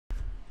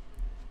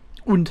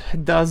Und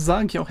da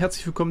sage ich auch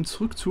herzlich willkommen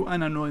zurück zu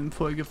einer neuen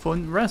Folge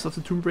von Rise of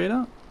the Tomb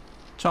Raider.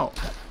 Ciao.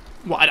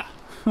 Boah, Alter.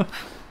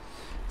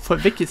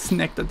 Voll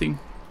weggesnackt, das Ding.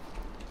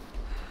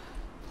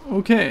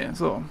 Okay,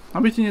 so.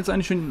 Habe ich den jetzt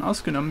eigentlich schon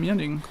ausgenommen? Hier,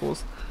 den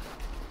groß.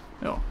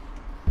 Ja.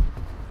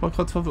 War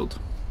gerade verwirrt.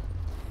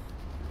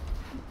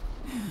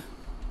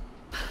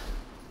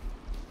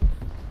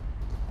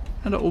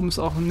 Ja, da oben ist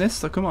auch ein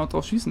Nest, da können wir auch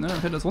drauf schießen, ne? Dann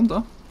fällt das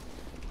runter.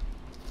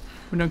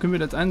 Und dann können wir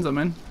das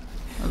einsammeln.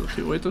 Also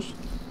theoretisch.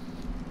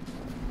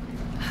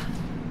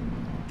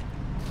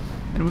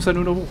 Ja, du musst halt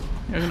nur da hoch.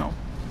 Ja, genau.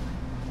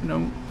 Und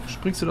dann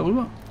springst du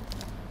darüber.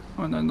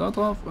 Und dann da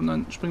drauf. Und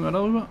dann springen wir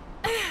darüber.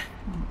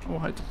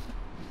 Oh, halt.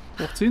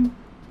 Hochziehen.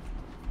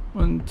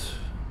 Und...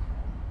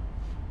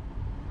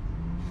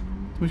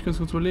 Das muss ich ganz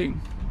kurz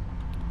überlegen.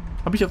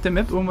 Habe ich auf der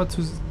Map irgendwas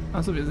zu...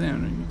 Achso, wir sehen ja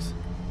noch nichts.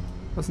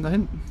 Was ist denn da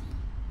hinten?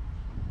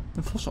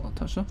 Eine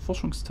Forschertasche.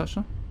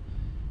 Forschungstasche.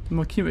 Dann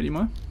markieren wir die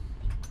mal.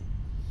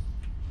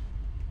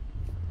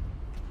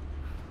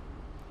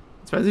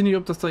 Jetzt weiß ich nicht,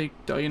 ob das da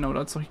genau,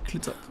 da hat es doch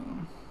geglitzert.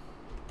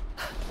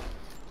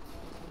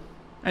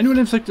 Ein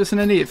Überlebensversteck ist in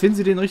der Nähe. Finden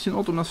Sie den richtigen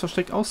Ort, um das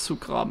Versteck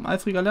auszugraben.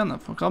 Eifriger Lerner.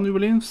 Vergrabene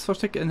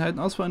Überlebensverstecke enthalten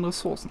Auswahl an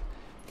Ressourcen.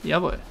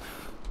 Jawohl.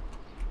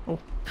 Oh.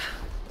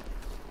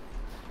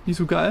 Nicht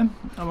so geil,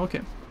 aber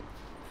okay.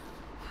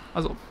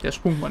 Also, der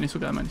Sprung war nicht so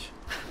geil, meine ich.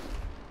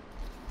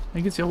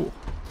 Dann geht's ja hoch.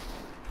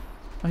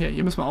 Ach ja,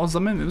 hier müssen wir auch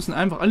sammeln. Wir müssen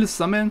einfach alles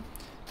sammeln,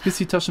 bis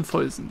die Taschen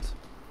voll sind.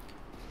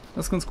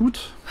 Das ist ganz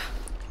gut.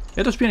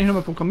 Wer hat das Spiel eigentlich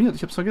nochmal programmiert?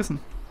 Ich hab's vergessen.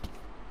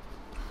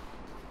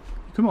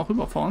 Hier können wir auch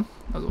rüberfahren.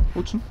 Also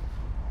rutschen.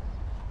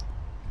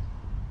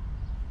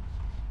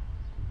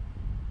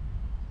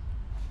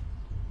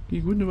 Die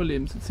guten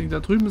Überlebensinstinkt.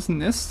 Da drüben ist ein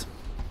Nest.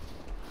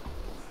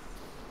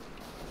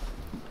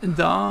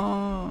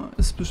 Da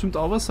ist bestimmt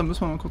auch was. Da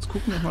müssen wir mal kurz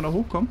gucken, ob wir da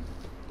hochkommen.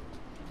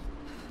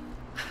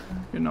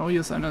 Genau,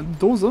 hier ist eine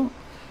Dose.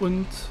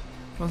 Und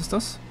was ist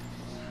das?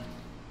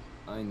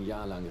 Ein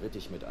Jahr lang ritt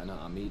ich mit einer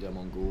Armee der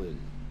Mongolen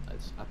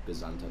als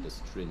Abgesandter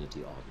des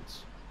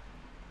Trinity-Ordens.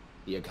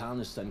 Ihr Khan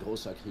ist ein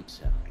großer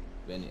Kriegsherr,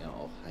 wenn er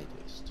auch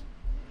Heide ist.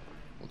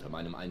 Unter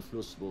meinem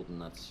Einfluss wurden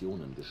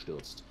Nationen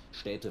gestürzt,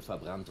 Städte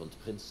verbrannt und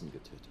Prinzen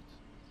getötet.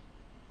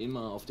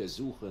 Immer auf der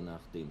Suche nach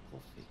dem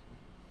Propheten.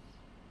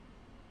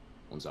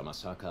 Unser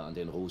Massaker an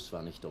den Rus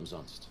war nicht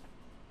umsonst.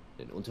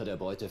 Denn unter der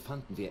Beute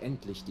fanden wir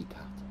endlich die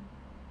Karte.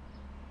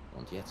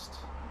 Und jetzt,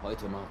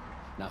 heute Morgen,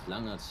 nach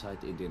langer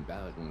Zeit in den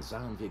Bergen,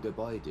 sahen wir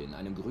Gebäude in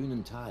einem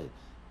grünen Tal,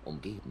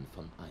 umgeben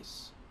von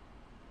Eis.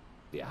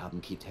 Wir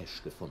haben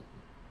Kitesh gefunden.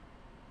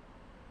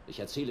 Ich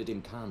erzähle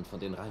dem Khan von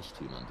den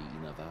Reichtümern, die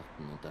ihn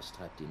erwarten, und das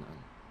treibt ihn an.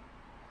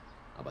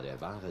 Aber der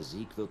wahre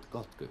Sieg wird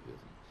Gott gehören,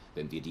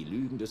 wenn wir die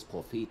Lügen des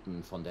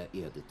Propheten von der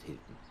Erde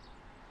tilgen.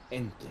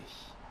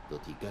 Endlich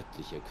wird die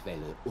göttliche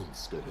Quelle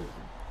uns gehören.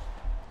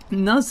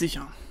 Na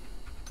sicher.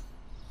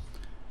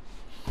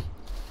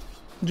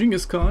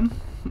 Genghis Khan.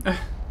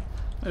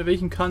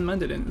 Welchen Khan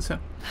meint er denn? Ist ja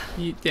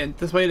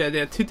das war ja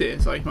der Titel,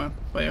 sag ich mal.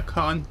 War ja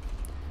Khan.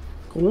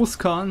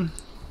 Großkhan.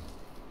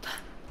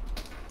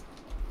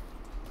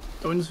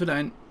 Da unten ist wieder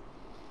ein...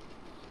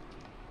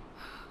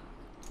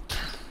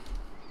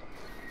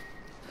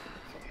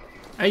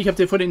 Ich habe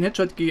dir vor den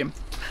Headshot gegeben.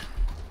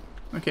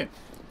 Okay.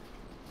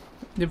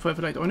 In dem Fall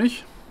vielleicht auch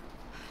nicht.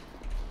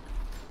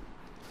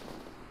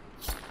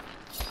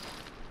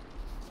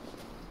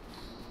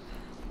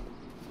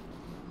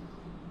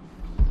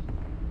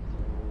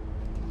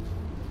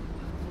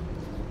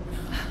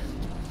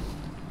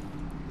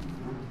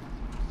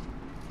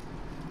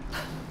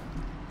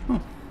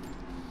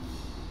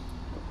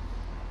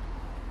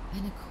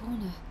 Eine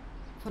Krone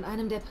von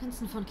einem der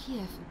Prinzen von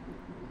Kiew.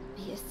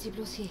 Wie ist sie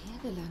bloß hierher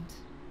gelangt?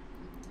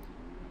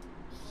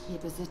 Ihr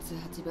Besitzer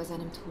hat sie bei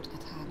seinem Tod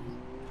getragen.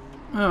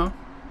 Ja.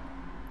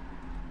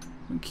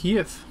 In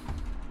Kiew.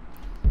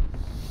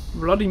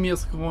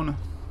 Wladimirs Krone.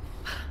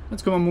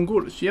 Jetzt können wir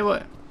mongolisch.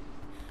 Jawohl.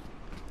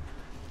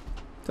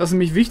 Das ist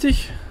nämlich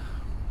wichtig.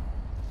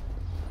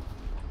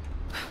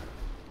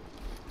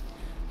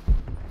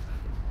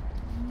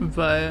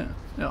 Weil,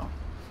 ja,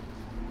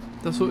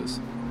 das so ist.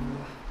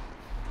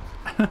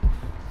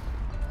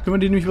 Können wir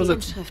die nämlich Die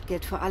übersetzen? Inschrift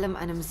gilt vor allem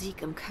einem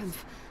Sieg im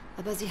Kampf,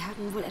 aber sie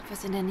haben wohl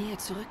etwas in der Nähe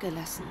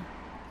zurückgelassen.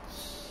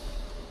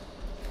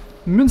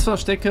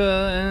 Münzverstecke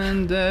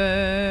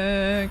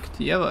entdeckt.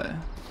 Jawohl.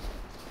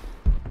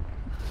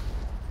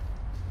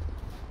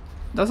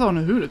 Das ist auch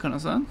eine Höhle, kann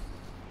das sein?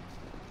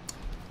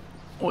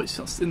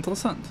 Äußerst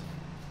interessant.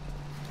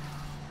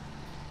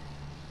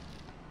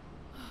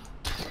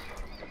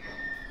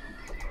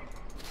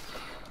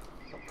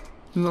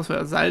 Müssen wir das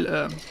für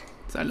Seile,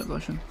 soll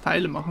ich schon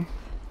Pfeile machen.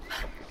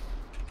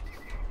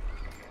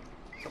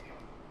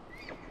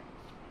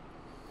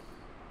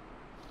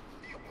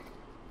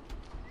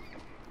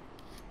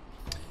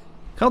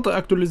 Karte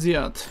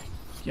aktualisiert.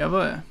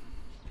 Jawohl.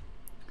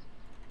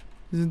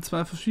 Hier sind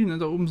zwei verschiedene.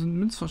 Da oben sind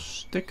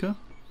Münzverstecke.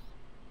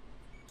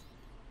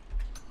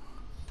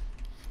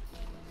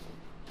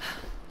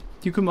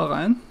 Die können wir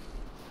rein.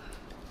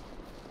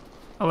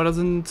 Aber da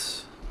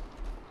sind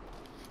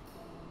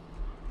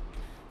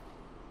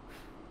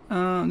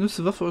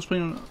Nüsse Waffe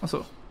überspringen.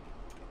 Achso.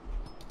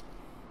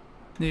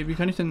 Nee, wie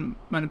kann ich denn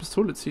meine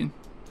Pistole ziehen?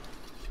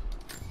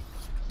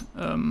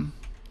 Ne,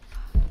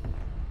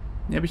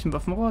 habe ich ein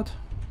Waffenrad?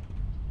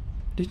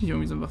 Hätte ich nicht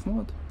irgendwie so ein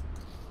Waffenrad?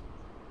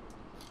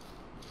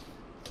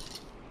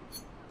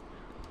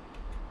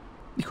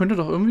 Ich konnte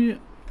doch irgendwie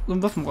so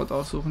ein Waffenrad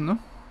aussuchen, ne?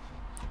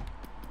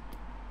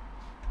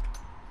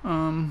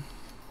 Ja,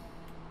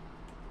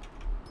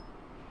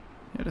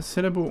 das ist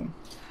ja der Bogen.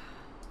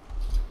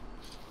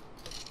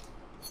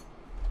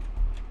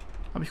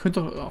 Aber ich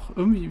könnte doch auch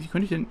irgendwie... Wie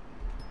konnte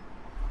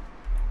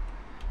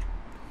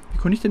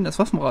ich denn das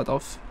Waffenrad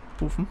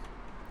aufrufen?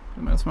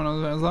 Wenn wir das mal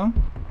so sagen.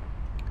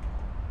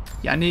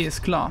 Ja, nee,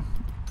 ist klar.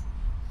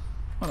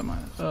 Warte mal.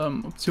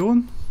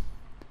 Option.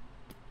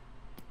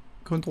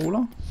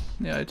 Controller.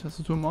 Ja,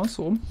 Tastatur, Maus,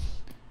 so rum.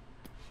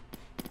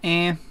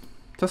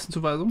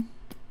 Tastenzuweisung.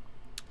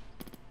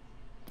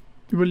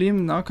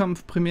 Überleben,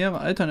 Nahkampf, Primäre,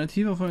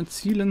 Alternative von den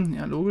Zielen.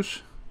 Ja,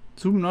 logisch.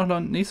 Zoom,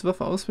 nachladen, nächste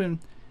Waffe auswählen.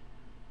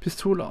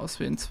 Pistole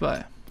auswählen,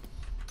 2.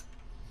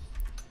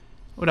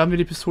 Oder haben wir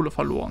die Pistole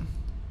verloren?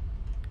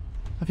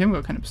 Ach, wir haben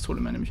gar keine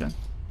Pistole mehr, nehme ich an.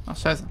 Ach,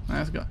 scheiße.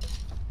 Na, ist egal.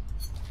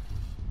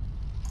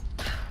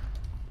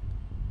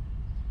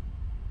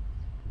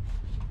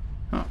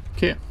 Ah,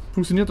 okay.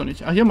 Funktioniert doch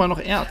nicht. Ach, hier haben wir noch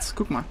Erz.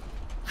 Guck mal.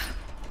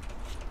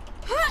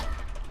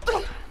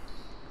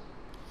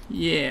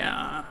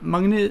 Yeah.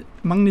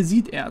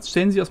 Magnesiterz.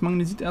 Stellen Sie aus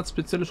Magnesiterz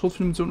spezielle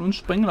Schrotflintenmunition und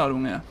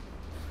Sprengladung her.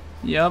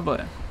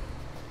 Jawohl.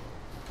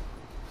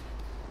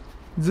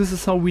 This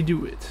is how we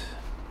do it.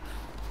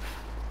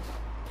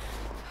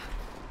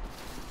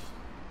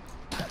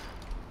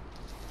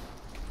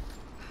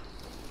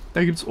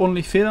 Da gibt es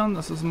ordentlich Federn,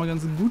 das ist immer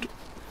ganz gut.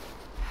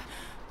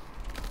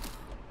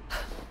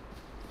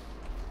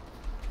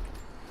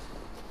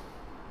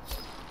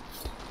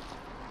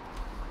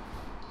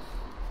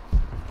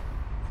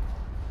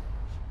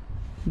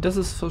 Das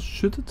ist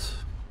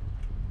verschüttet.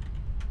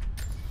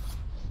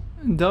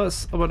 Da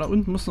ist, aber da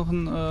unten muss noch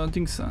ein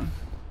Dings sein.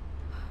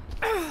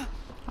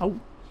 Au.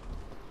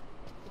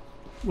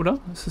 Oder?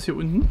 Ist das hier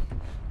unten?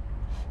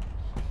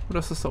 Oder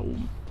ist das da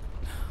oben?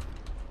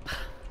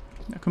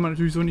 Da können wir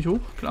natürlich so nicht hoch,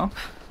 klar.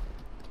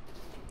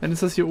 Dann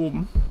ist das hier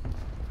oben.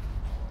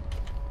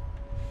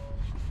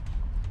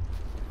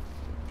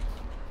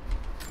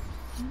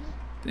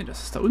 Ne,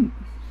 das ist da unten.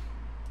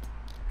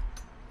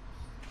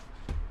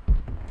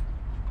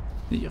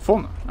 Ne, hier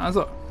vorne.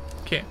 Also,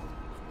 okay.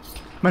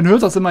 Man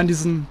hört das immer in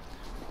diesem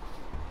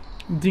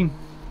Ding.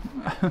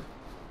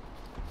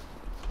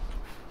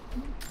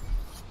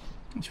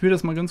 Ich will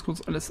das mal ganz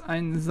kurz alles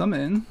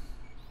einsammeln.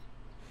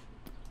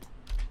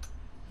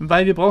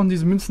 Weil wir brauchen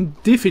diese Münzen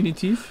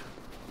definitiv.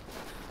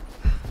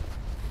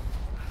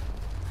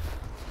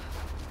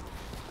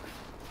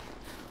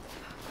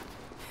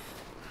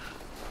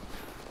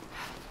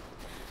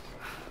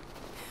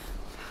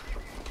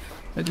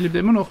 Der lebt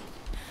immer noch.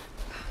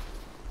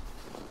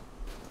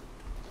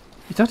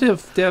 Ich dachte,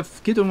 der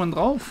geht irgendwann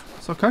drauf.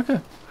 Ist doch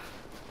kacke.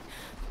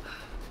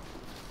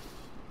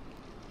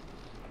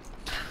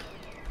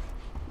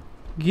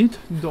 Geht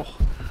doch.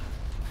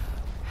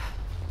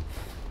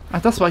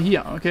 Ach, das war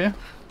hier, okay.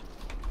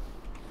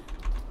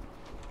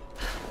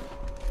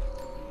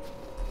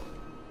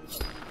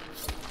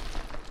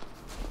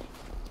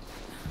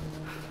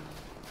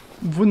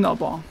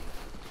 Wunderbar.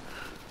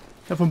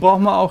 Davon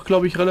brauchen wir auch,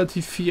 glaube ich,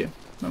 relativ viel,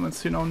 wenn man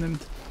es genau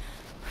nimmt.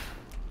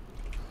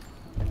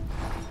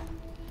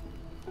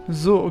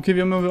 So, okay,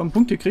 wir haben wieder einen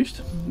Punkt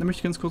gekriegt. Da möchte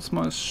ich ganz kurz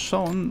mal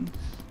schauen.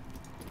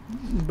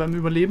 Beim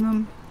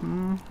Überlebenden.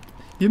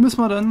 Hier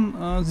müssen wir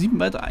dann 7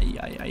 weiter.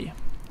 Ei.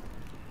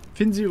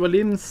 Finden Sie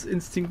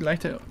Überlebensinstinkt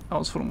leichte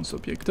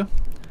Herausforderungsobjekte.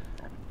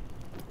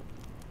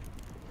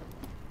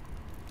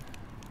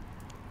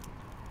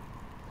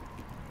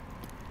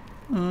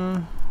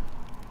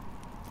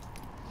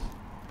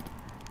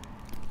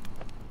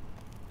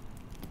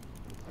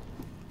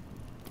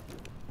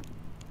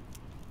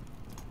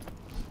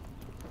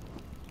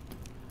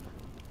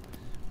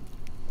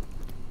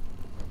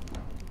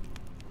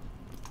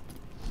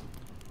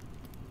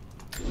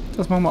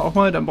 Das machen wir auch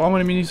mal, dann brauchen wir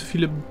nämlich nicht so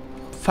viele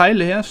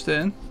Pfeile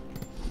herstellen.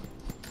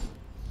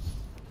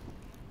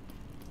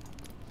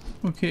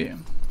 Okay.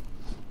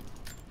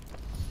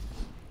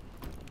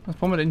 Was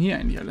brauchen wir denn hier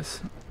eigentlich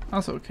alles?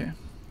 Achso, okay.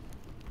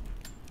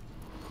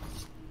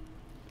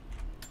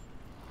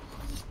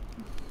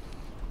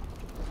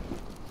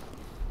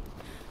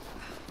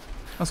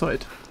 Achso,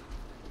 halt.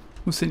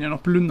 Muss den ja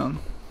noch plündern.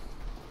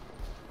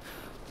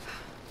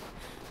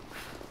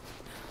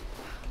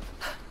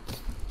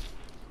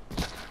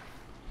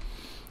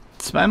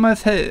 Zweimal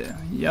hell.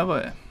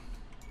 Jawohl.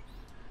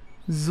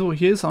 So,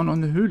 hier ist auch noch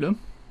eine Höhle.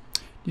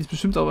 Die ist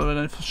bestimmt aber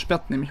dann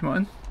versperrt, nehme ich mal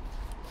an.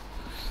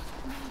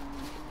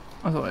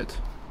 Also halt.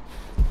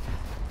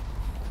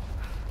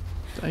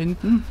 Da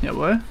hinten,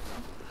 jawohl.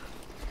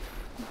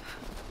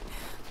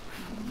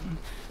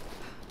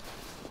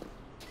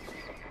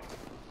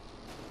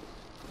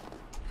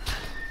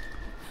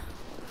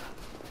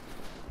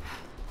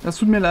 Das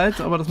tut mir leid,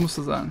 aber das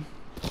musste sein.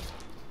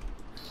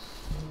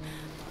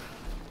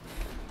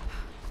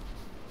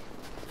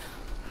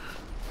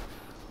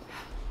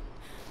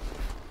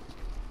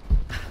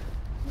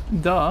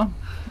 Da.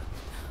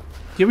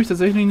 Die habe ich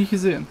tatsächlich nicht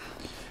gesehen.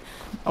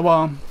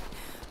 Aber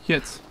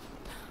jetzt.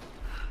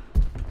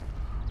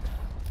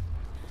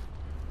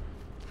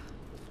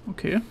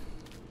 Okay. Kann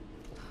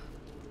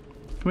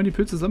man die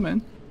Pilze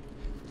sammeln?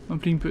 Man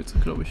fliegen Pilze,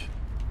 glaube ich.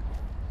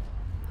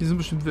 Die sind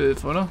bestimmt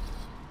wild, oder?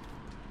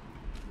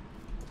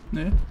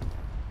 Nee.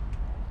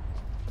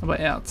 Aber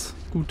Erz.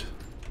 Gut.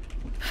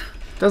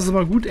 Das ist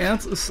immer gut.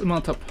 Erz ist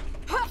immer top.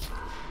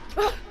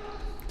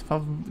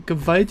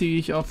 Vergewaltige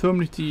ich auch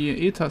förmlich die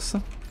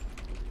E-Taste.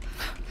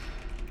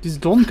 Diese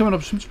Dornen kann man doch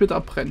bestimmt später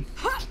abbrennen.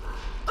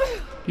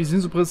 Die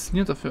sehen so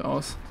prädestiniert dafür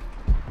aus.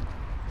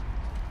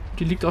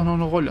 Die liegt auch noch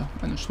eine Rolle.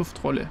 Eine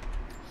Schriftrolle.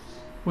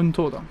 Und ein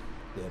Toter.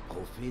 Der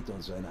Prophet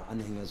und seine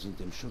Anhänger sind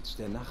im Schutz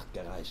der Nacht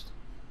gereist.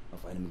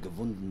 Auf einem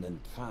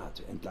gewundenen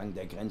Pfad entlang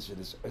der Grenze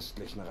des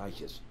östlichen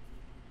Reiches.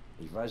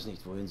 Ich weiß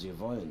nicht, wohin sie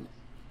wollen.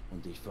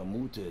 Und ich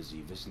vermute,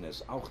 sie wissen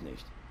es auch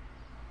nicht.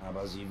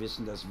 Aber sie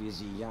wissen, dass wir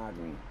sie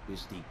jagen,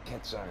 bis die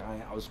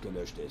Ketzerei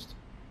ausgelöscht ist.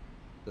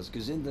 Das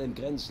Gesindel im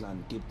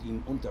Grenzland gibt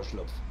ihm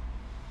Unterschlupf.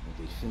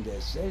 Und ich finde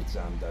es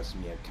seltsam, dass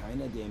mir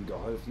keiner, der ihm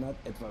geholfen hat,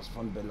 etwas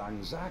von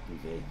Belang sagen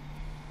will.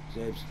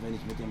 Selbst wenn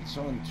ich mit dem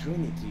Zorn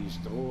Trinities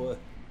drohe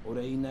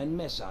oder ihnen ein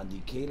Messer an die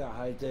Kehle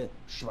halte,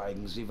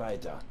 schweigen sie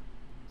weiter.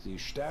 Sie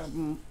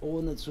sterben,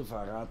 ohne zu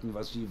verraten,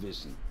 was sie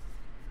wissen.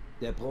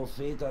 Der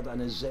Prophet hat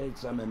eine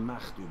seltsame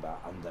Macht über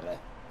andere.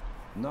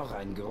 Noch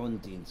ein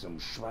Grund, ihn zum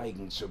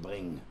Schweigen zu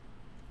bringen.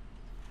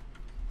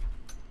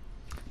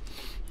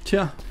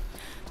 Tja,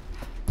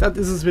 das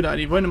ist es wieder.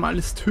 Die wollen immer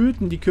alles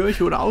töten, die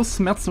Kirche, oder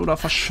ausmerzen oder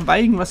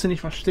verschweigen, was sie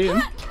nicht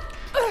verstehen.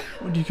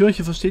 Und die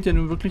Kirche versteht ja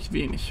nun wirklich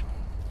wenig.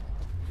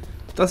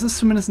 Das ist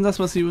zumindest das,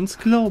 was sie uns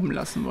glauben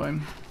lassen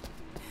wollen.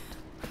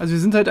 Also wir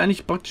sind halt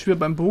eigentlich praktisch wieder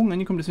beim Bogen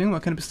angekommen, deswegen haben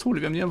wir keine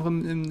Pistole. Wir haben die einfach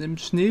im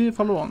Schnee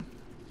verloren.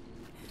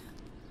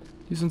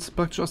 Die ist uns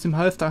praktisch aus dem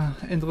Halfter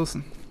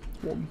entrissen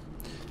worden.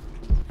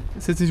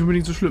 Ist jetzt nicht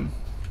unbedingt so schlimm.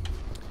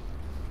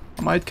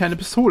 Haben halt keine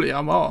Pistole,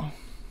 ja, wow.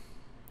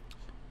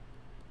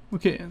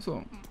 Okay,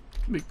 so.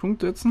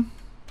 Wegpunkt setzen.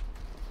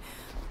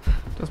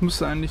 Das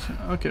müsste eigentlich...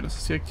 Okay, das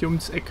ist direkt hier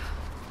ums Eck.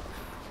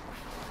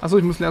 Achso,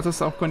 ich muss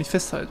Leertaste auch gar nicht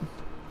festhalten.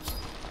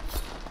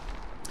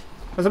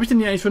 Was habe ich denn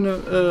hier eigentlich für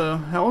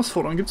eine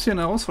Herausforderung? Gibt es hier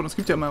eine Herausforderung? Es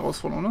gibt ja immer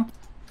Herausforderungen,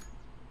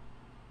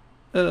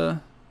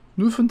 ne?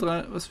 0 von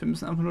 3... Was? Wir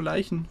müssen einfach nur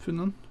Leichen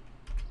finden.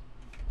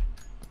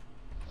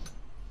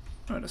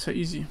 Ja, das ist ja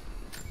easy.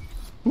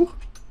 Huch.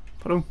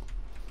 Pardon.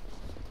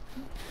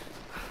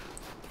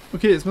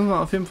 Okay, jetzt müssen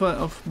wir auf jeden Fall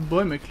auf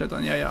Bäume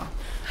klettern. Ja, ja.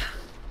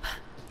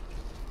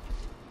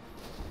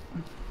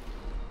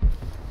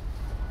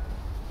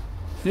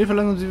 Nee,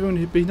 verlangen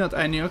Sie behindert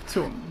einige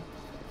Aktionen.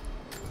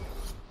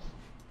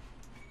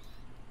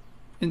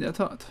 In der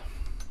Tat.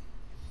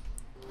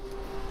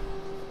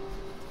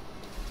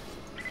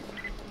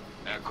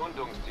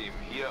 Erkundungsteam,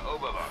 hier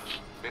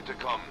Overwatch. Bitte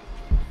kommen.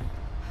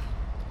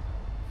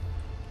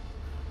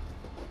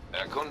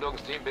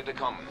 Erkundungsteam, bitte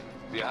kommen.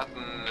 Wir hatten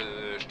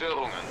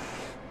Störungen.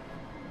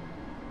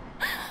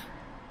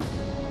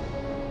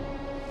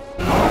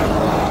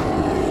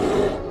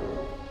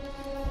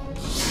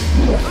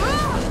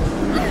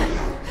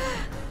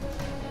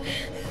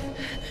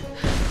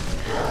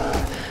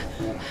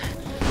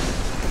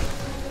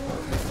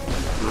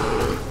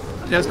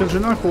 Der ist ganz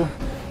schön aggro.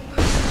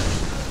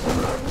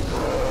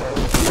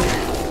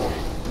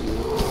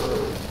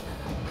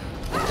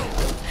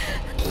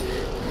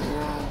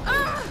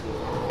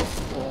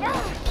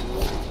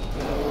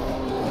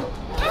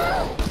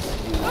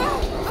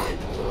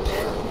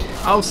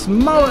 Aufs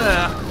Maul!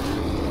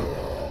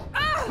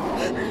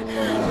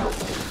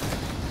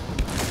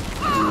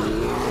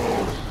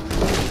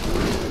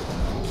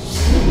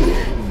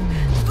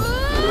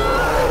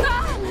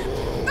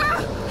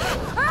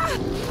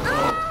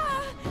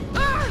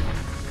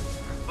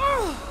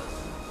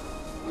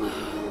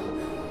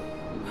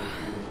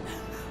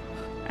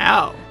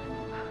 Au!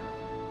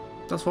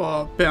 Das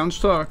war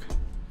bärenstark.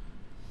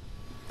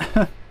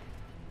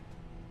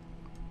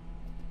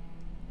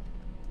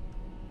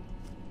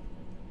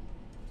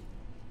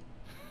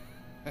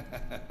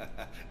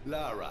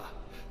 Lara,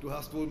 du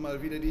hast wohl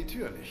mal wieder die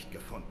Tür nicht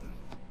gefunden.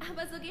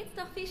 Aber so geht's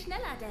doch viel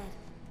schneller, Dad.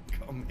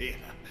 Komm her,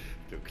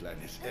 du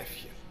kleines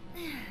Äffchen.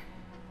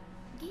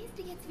 Gehst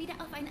du jetzt wieder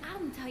auf ein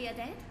Abenteuer,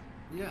 Dad?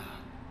 Ja,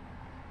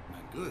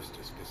 mein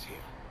größtes bisher.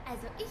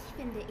 Also ich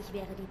finde, ich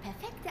wäre die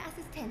perfekte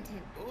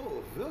Assistentin.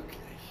 Oh,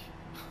 wirklich?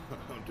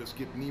 Und es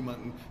gibt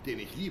niemanden, den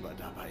ich lieber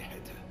dabei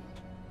hätte.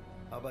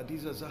 Aber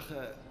diese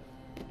Sache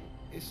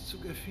ist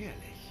zu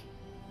gefährlich.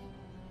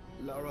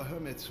 Lara, hör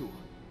mir zu.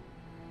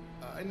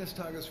 Eines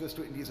Tages wirst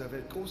du in dieser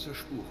Welt große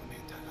Spuren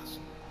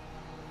hinterlassen.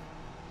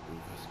 Du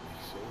wirst mich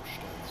so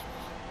stolz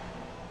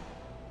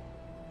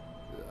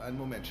machen. Einen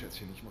Moment,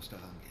 Schätzchen, ich muss da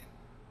rangehen.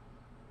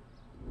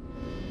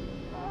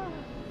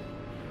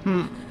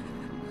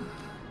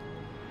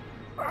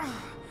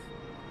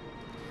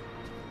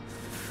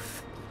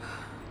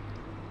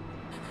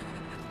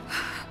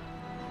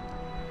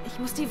 Ich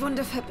muss die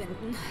Wunde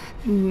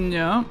verbinden.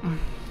 Ja.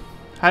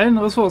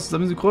 Heilende Ressourcen.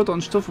 Sammeln Sie Kräuter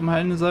und Stoff, um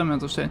heilende Salben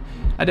herzustellen.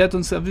 Ah, der hat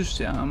uns erwischt,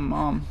 ja, am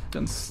Arm.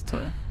 Ganz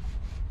toll.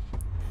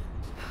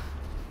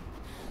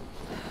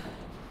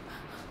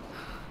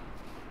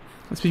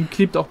 Deswegen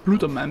klebt auch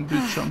Blut an meinem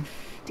Bildschirm.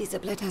 Diese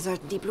Blätter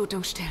sollten die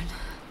Blutung stillen.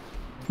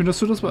 Schön, dass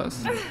du das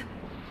weißt.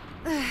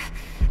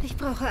 Ich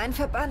brauche einen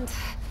Verband.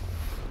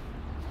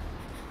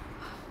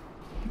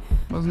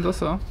 Was ist denn das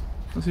da?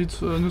 Das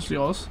sieht nützlich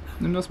aus.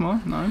 Nimm das mal.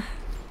 Nein.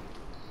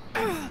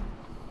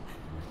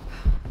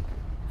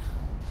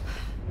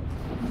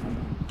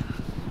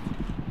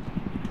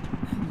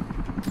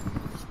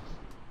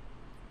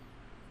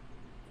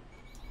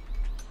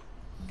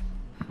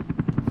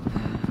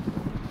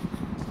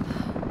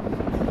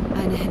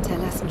 Eine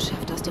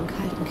Hinterlassenschaft aus dem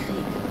Kalten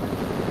Krieg.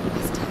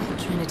 Was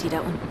treibt Trinity da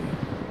unten?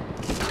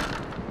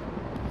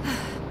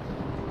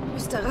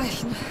 Müsste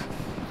reichen.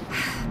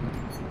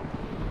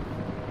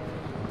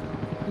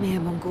 Mehr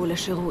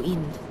mongolische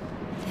Ruinen.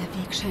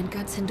 Der Weg scheint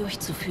ganz hindurch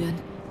zu führen.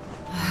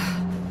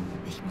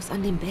 Ich muss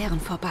an den Bären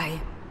vorbei.